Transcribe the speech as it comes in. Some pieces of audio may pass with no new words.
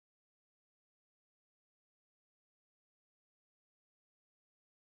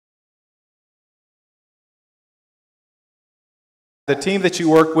The team that you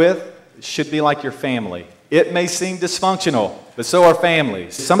work with should be like your family. It may seem dysfunctional, but so are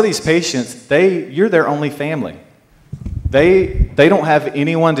families. Some of these patients, you're their only family. They don't have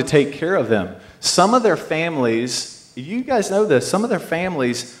anyone to take care of them. Some of their families, you guys know this, some of their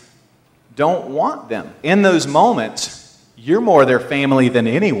families don't want them. In those moments, you're more their family than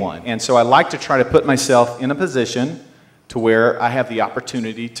anyone. And so I like to try to put myself in a position to where I have the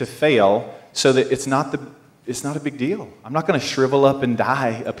opportunity to fail so that it's not a big deal. I'm not going to shrivel up and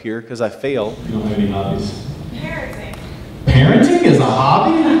die up here because I failed. You don't have any hobbies? Parenting. Parenting is a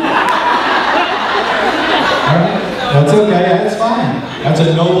hobby? All right, that's okay, that's fine. That's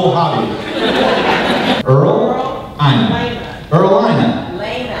a noble hobby. Earl? Ina. Earlina.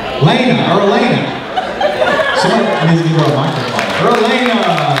 Lena. Lena, Earlina. Someone needs to give her a microphone. Earlina.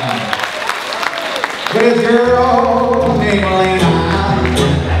 With a girl named Elena.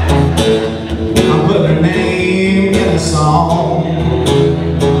 I'm putting her name in a song.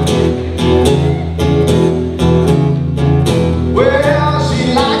 Well,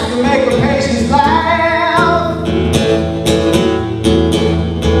 she likes to make her patients laugh,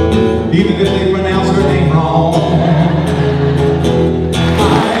 even if they pronounce her name wrong. I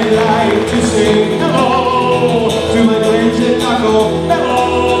like to say hello to my friend Chicago. Hello.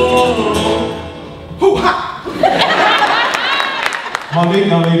 Hoo-ha! Monique,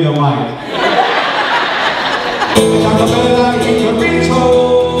 no need no mic. Sometimes I eat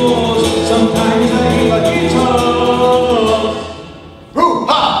burritos.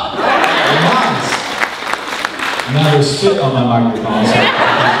 Hoo-ha! Nice. Now there's shit on my microphone.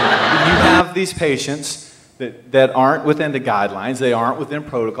 You have these patients that aren't within the guidelines, they aren't within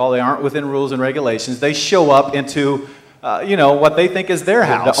protocol, they aren't within rules and regulations. They show up into what they think is their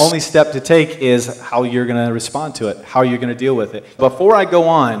house. The only step to take is how you're going to respond to it, how you're going to deal with it. Before I go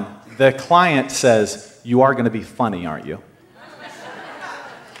on, the client says, "You are going to be funny, aren't you?"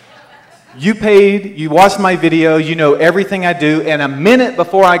 You paid, you watched my video, you know everything I do, and a minute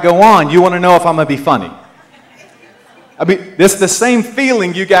before I go on, you want to know if I'm going to be funny. I mean, this is the same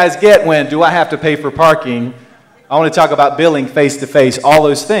feeling you guys get when, do I have to pay for parking? I want to talk about billing face-to-face, all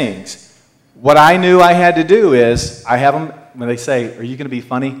those things. What I knew I had to do is, I have them, when they say, "Are you going to be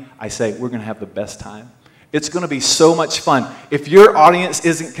funny?" I say, "We're going to have the best time. It's going to be so much fun." If your audience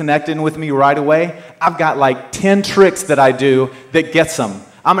isn't connecting with me right away, I've got like 10 tricks that I do that gets them.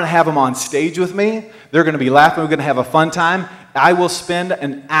 I'm going to have them on stage with me. They're going to be laughing. We're going to have a fun time. I will spend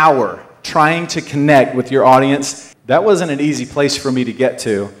an hour trying to connect with your audience. That wasn't an easy place for me to get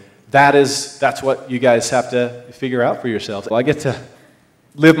to. That's what you guys have to figure out for yourselves. Well, I get to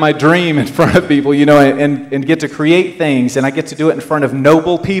live my dream in front of people, and get to create things, and I get to do it in front of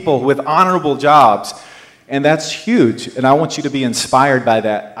noble people with honorable jobs. And that's huge, and I want you to be inspired by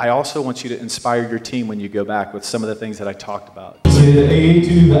that. I also want you to inspire your team when you go back with some of the things that I talked about. Say the A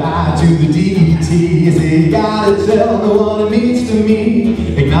to the I to the D to T. Say you gotta tell me what it means to me.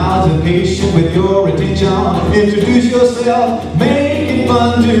 Acknowledge the patient with your attention. Introduce yourself, make it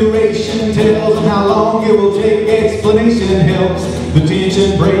fun. Duration tells them how long it will take. Explanation helps the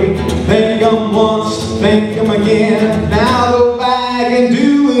tension break. Thank them once, thank them again. Now go back and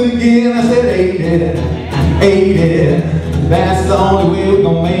do it again. I said ate it, that's the only way we're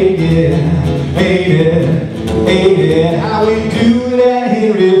gonna make it. Ate it, how we do it at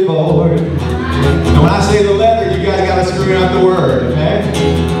Henry Ford. And when I say the letter, you guys gotta screw out the word, okay?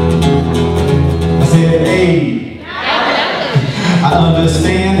 I said ate. I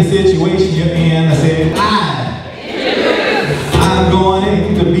understand the situation you're in. I said I'm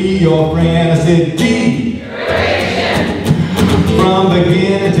going to be your friend. I said D. From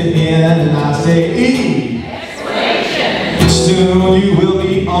beginning to end, and I say E. Soon you will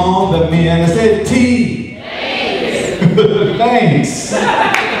be on the mend. I said T. Thanks.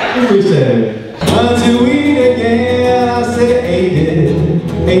 Appreciate it. Until we meet again, I said ate it.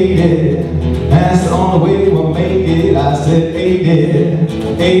 That's the only way we'll make it. I said ate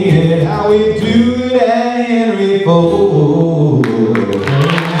it. How we do it at Henry Ford.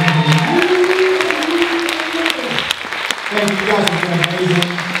 Thank you guys for being amazing.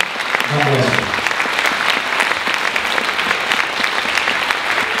 God bless you.